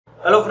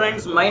Hello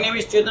friends, my name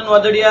is CHETAN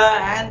VADHADIYA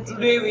and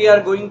today we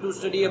are going to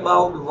study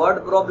about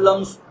word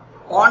problems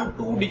on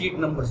two-digit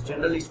numbers.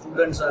 Generally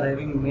students are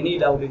having many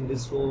doubt in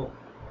this, so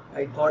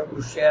I thought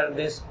to share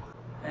this,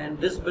 and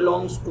this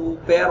belongs to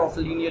pair of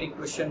linear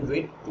equation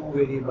with two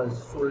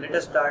variables. So let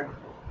us start.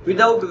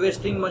 Without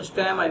wasting much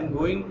time, I am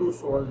going to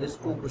solve this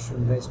two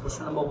questions, guys.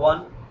 Question number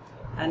 1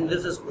 and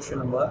this is question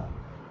number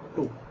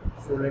 2.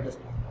 So let us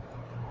start.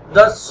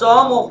 The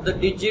sum of the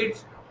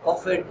digits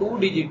of a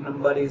two-digit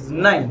number is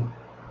 9.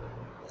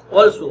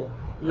 Also,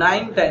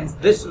 9 times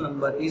this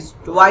number is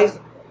twice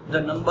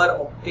the number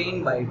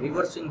obtained by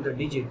reversing the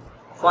digit.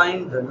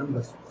 Find the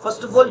numbers.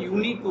 First of all, you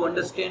need to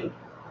understand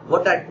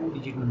what are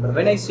two-digit number.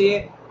 When I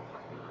say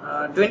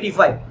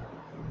 25,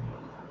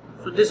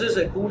 so this is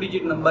a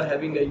two-digit number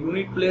having a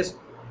unit place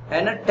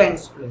and a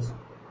tens place.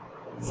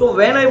 So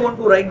when I want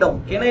to write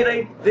down, can I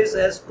write this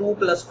as 2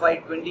 plus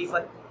 5,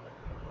 25?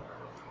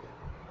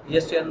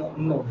 Yes or no?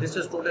 No, this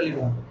is totally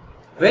wrong.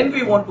 When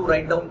we want to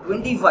write down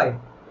 25,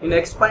 in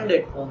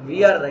expanded form,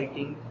 we are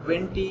writing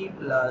 20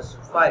 plus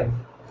 5,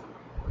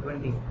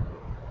 20.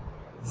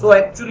 So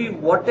actually,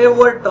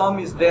 whatever term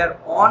is there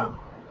on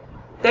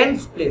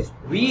tens place,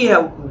 we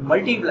have to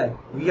multiply.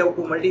 We have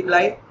to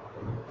multiply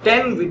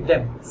 10 with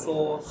them.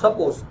 So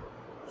suppose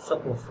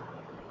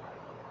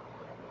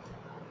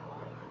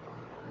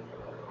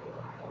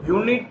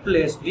unit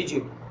place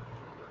digit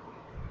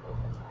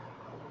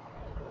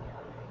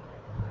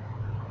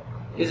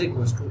is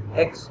equals to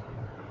x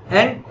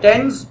and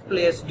tens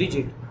place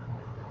digit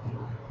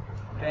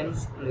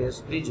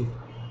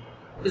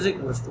is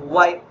equals to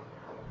y.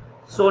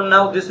 So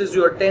now this is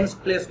your tens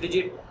place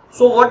digit.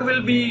 So what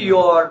will be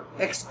your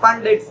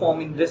expanded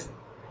form in this?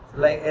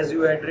 Like as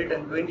you had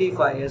written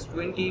 25 as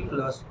 20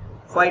 plus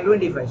 5,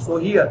 25. So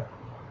here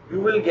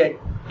you will get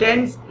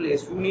tens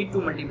place. You need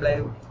to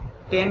multiply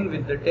 10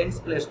 with the tens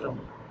place term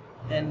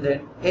and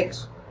then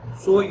x.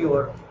 So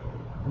your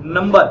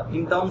number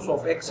in terms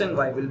of x and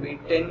y will be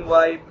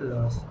 10y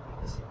plus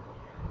x.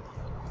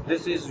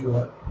 This is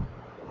your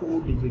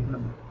two-digit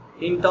number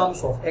in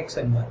terms of x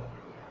and y.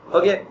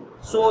 Okay,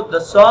 so the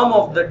sum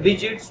of the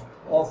digits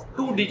of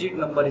two-digit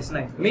number is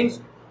 9. Means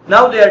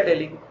now they are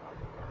telling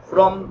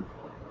from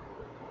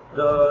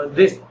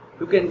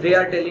they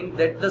are telling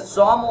that the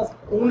sum of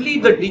only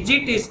the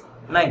digit is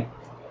 9.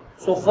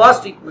 So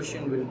first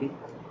equation will be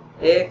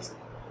x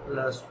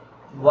plus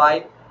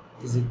y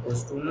is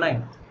equals to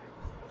 9.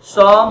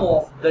 Sum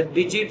of the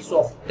digits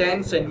of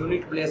tens and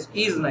unit place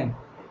is 9.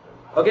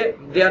 Okay,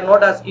 they are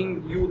not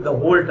asking you the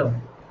whole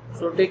term.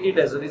 So take it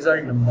as a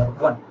result number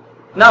 1.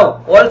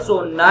 Now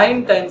also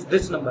 9 times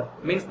this number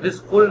means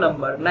this full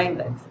number 9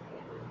 times.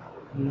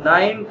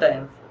 9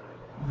 times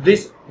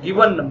this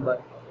given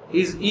number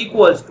is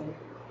equals to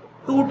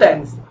 2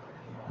 times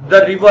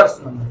the reverse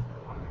number.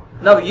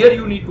 Now here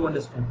you need to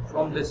understand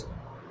from this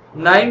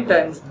 9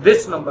 times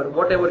this number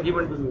whatever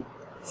given to you.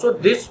 So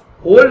this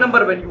whole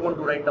number when you want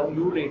to write down,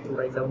 you need to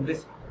write down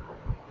this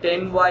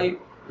 10y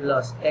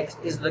plus x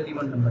is the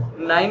given number.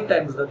 9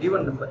 times the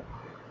given number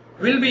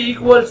will be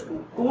equals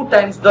to 2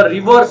 times the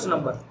reverse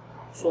number.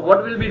 So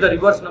what will be the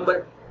reverse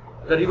number?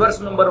 The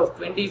reverse number of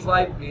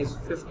 25 is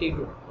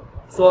 52.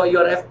 So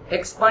your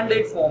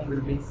expanded form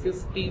will be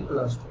 50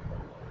 plus 2.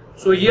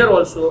 So here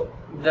also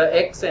the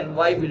x and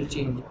y will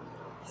change.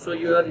 So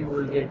here you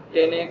will get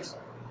 10x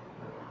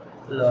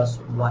plus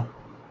y,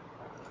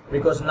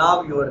 because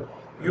now your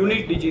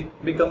unit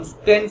digit becomes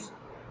tens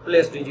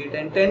place digit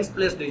and tens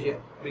place digit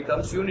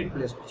becomes unit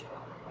place digit.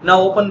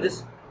 Now open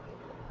this.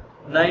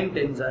 9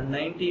 tens are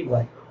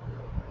 90y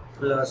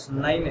plus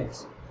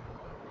 9x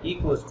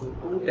equals to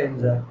 2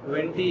 tens are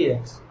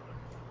 20x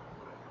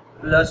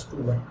plus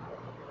 2y.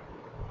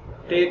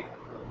 Take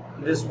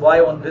this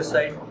y on this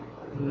side.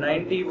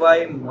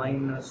 90y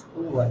minus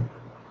 2y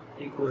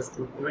equals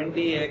to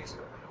 20x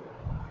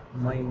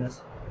minus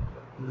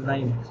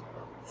 9x.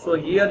 So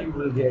here you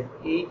will get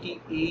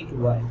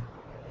 88y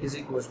is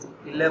equals to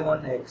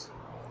 11x.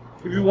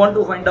 If you want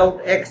to find out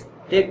x,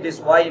 take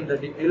this y in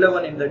the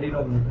 11 in the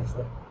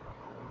denominator.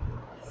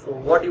 So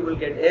what you will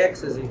get,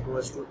 x is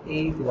equals to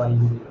 8y you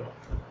will get.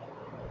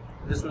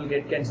 This will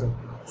get cancelled.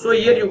 So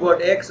here you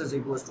got x is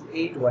equals to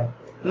 8y.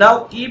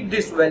 Now keep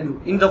this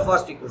value in the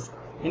first equation.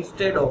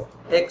 Instead of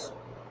x,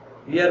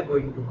 we are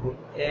going to put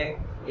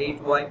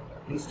 8y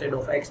instead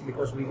of x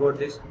because we got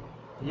this.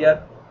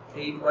 Here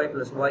 8y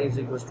plus y is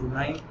equals to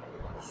 9.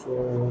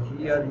 So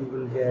here you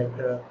will get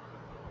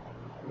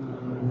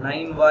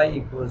 9y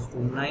equals to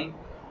 9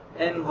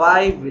 and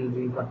y will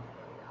be 1.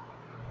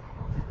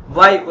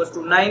 Y equals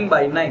to 9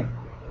 by 9.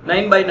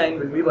 9 by 9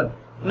 will be 1.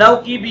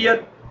 Now keep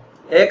here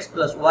x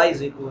plus y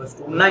is equals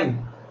to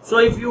 9. So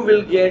if you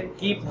will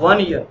keep 1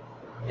 here,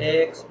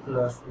 x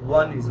plus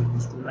 1 is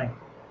equals to 9.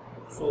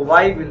 So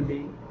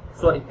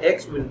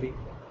x will be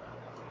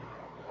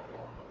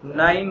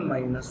 9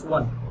 minus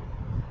 1.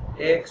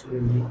 X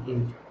will be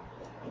 8.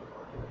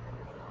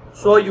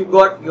 So you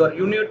got your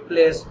unit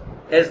place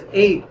as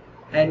 8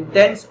 and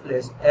tens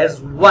place as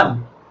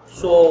 1.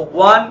 So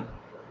 1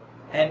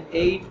 and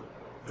 8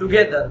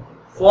 together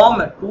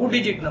form a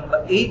two-digit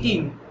number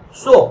 18.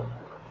 So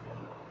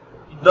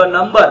the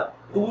number,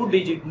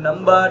 2-digit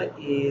number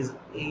is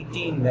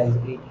 18 guys,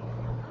 18.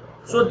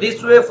 So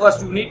this way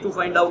first you need to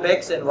find out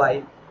x and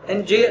y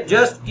and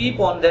just keep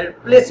on their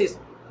places,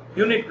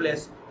 unit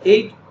place,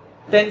 8,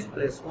 tens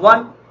place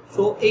 1,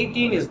 so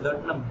 18 is the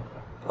number.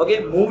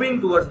 Okay,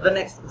 moving towards the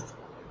next question.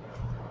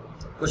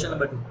 Question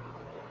number 2.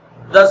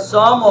 The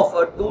sum of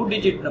a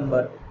 2-digit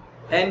number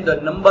and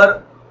the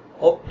number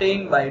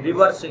obtained by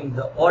reversing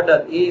the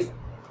order is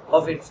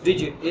of its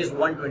digit is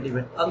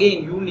 121.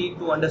 Again you need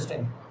to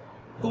understand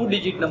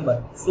 2-digit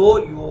number,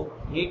 so you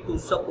need to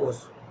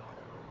suppose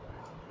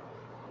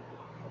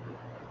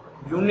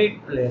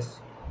unit place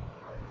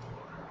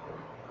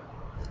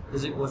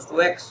is equals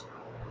to x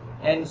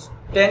and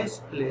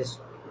tens place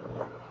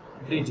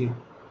digit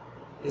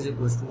is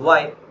equals to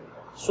y.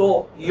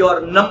 So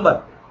your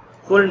number,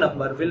 full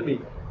number will be,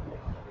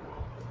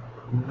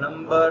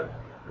 number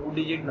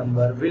 2-digit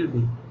number will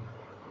be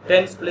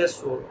tens place,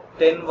 so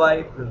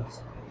 10y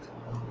plus.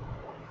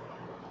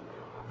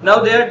 Now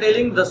they are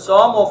telling the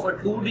sum of a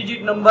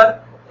 2-digit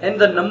number and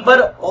the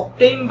number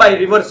obtained by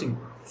reversing.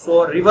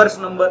 So reverse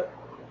number,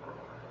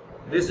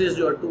 this is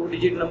your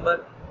 2-digit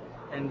number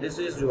and this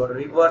is your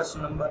reverse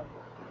number.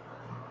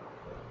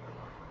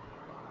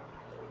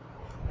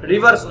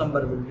 Reverse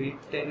number will be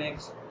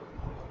 10x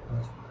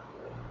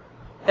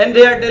and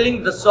they are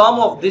telling the sum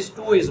of these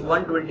two is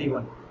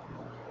 121.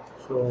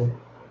 So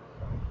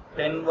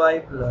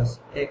 10y plus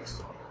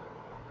x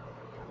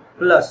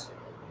plus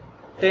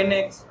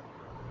 10x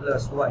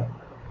plus y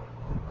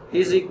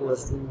is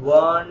equals to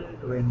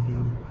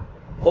 120.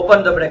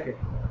 Open the bracket.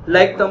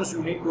 Like terms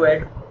you need to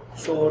add.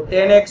 So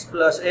 10x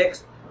plus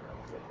x,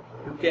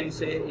 you can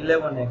say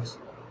 11x,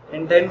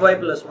 and 10y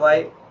plus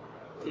y,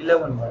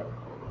 11y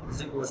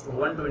is equals to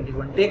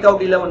 121. Take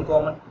out 11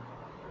 common.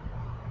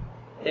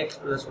 X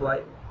plus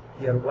y,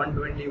 here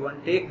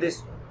 121. Take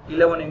this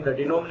 11 in the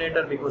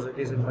denominator because it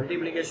is in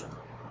multiplication.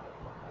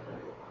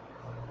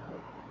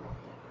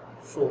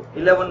 So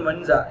 11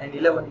 ones are and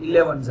 11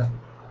 11s are.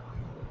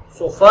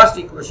 So first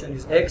equation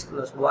is x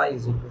plus y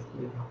is equal to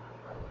 11.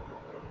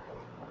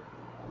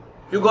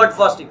 You got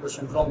first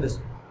equation from this.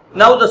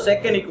 Now the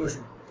second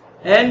equation,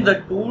 and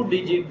the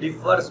 2-digit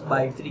differs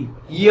by 3.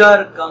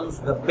 Here comes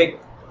the big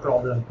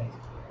problem.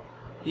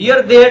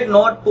 Here they had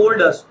not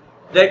told us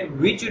that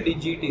which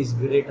digit is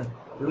greater,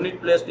 unit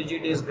place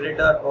digit is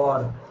greater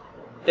or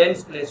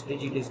tens place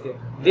digit is greater.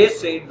 They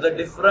said the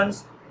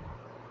difference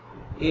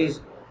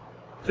is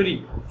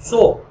 3.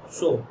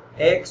 So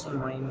x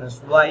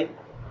minus y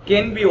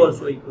can be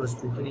also equals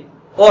to 3,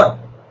 or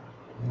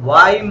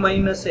y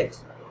minus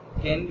x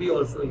can be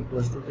also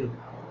equals to 3,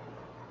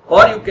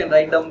 or you can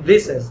write down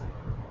this as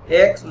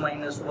x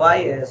minus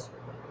y as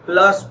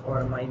plus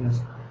or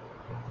minus.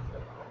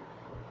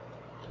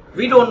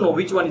 We don't know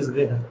which one is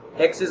greater,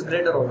 x is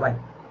greater or y.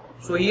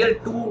 So here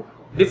two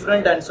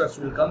different answers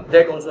will come,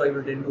 that also I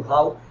will tell you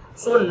how.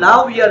 So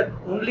now we are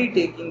only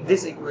taking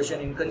this equation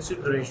in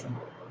consideration,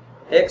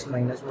 x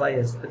minus y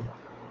as 3,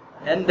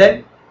 and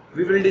then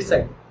we will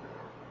decide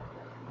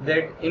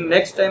that in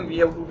next time we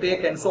have to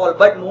take and solve,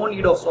 but no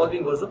need of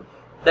solving also.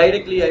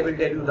 Directly I will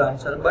tell you the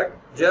answer, but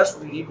just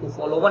we need to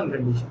follow one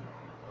condition.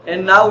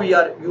 And now you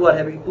are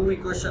having two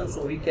equations,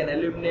 so we can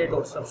eliminate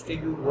or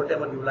substitute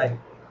whatever you like.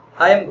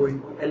 I am going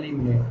to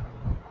eliminate.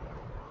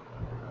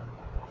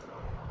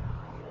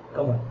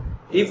 Come on.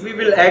 If we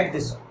will add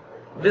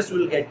this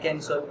will get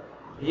cancelled.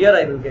 Here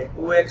I will get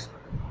 2x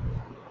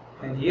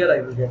and here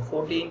I will get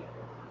 14.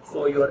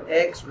 So your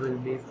x will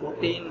be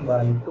 14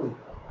 by 2.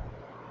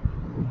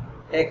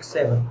 X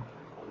 7.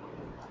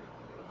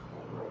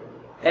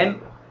 And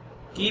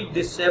keep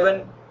this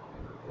 7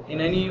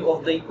 in any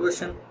of the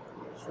equation.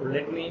 So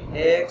let me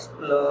x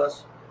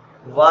plus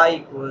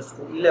y equals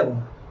to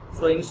 11.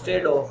 So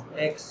instead of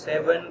x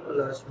 7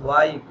 plus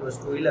y equals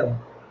to 11,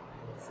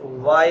 so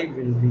y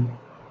will be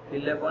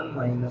 11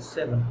 minus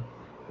 7,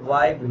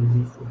 y will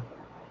be 4.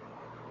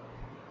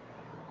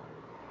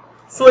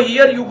 So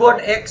here you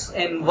got x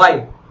and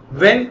y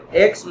when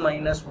x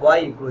minus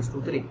y equals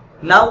to 3.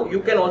 Now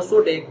you can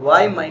also take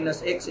y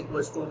minus x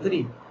equals to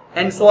 3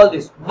 and solve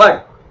this,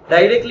 but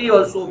directly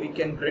also we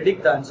can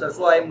predict the answer,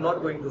 so I am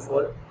not going to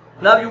solve.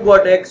 Now you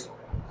got x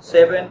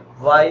 7,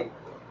 y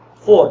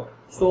 4,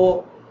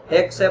 so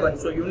x 7,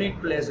 so unit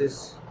place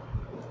is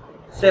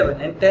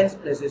 7 and tens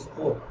place is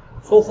 4,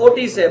 so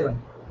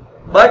 47.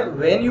 But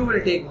when you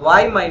will take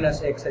y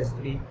minus x as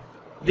 3,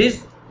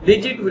 this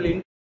digit will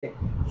increase,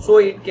 so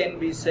it can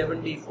be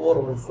 74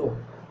 also.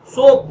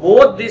 So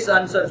both these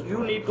answers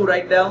you need to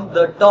write down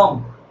the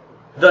term,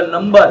 the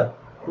number,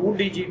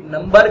 2-digit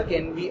number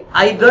can be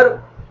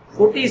either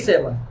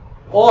 47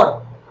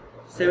 or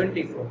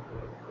 74.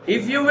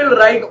 If you will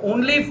write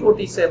only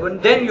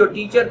 47, then your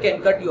teacher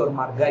can cut your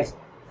mark, guys.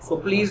 So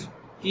please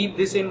keep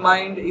this in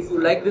mind. If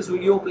you like this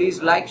video,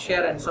 please like,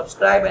 share and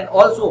subscribe. And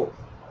also,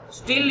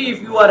 still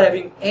if you are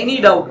having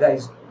any doubt,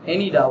 guys,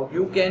 any doubt,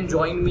 you can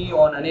join me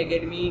on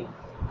unacademy.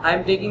 I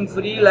am taking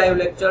free live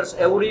lectures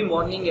every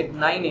morning at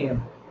 9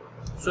 AM.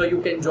 So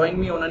you can join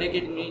me on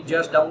unacademy.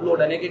 Just download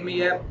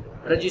unacademy app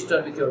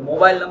register with your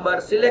mobile number,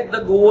 select the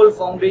goal,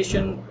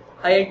 foundation,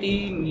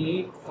 IIT,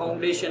 NEET,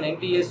 foundation,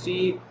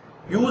 NTSC.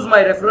 Use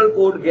my referral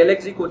code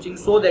Galaxy Coaching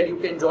so that you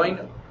can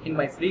join in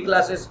my free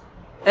classes.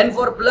 And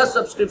for plus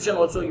subscription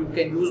also you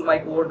can use my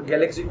code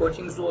Galaxy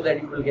Coaching so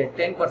that you will get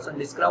 10%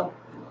 discount.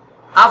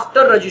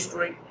 After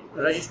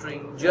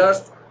registering,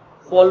 just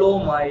follow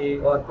my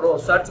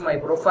search my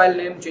profile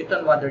name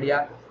Chetan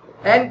VADHADIYA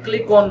and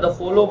click on the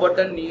follow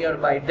button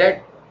nearby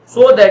that,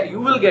 so that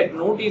you will get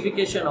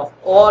notification of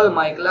all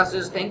my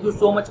classes. Thank you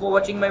so much for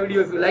watching my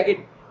video. If you like it,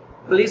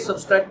 please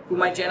subscribe to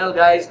my channel,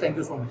 guys. Thank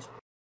you so much.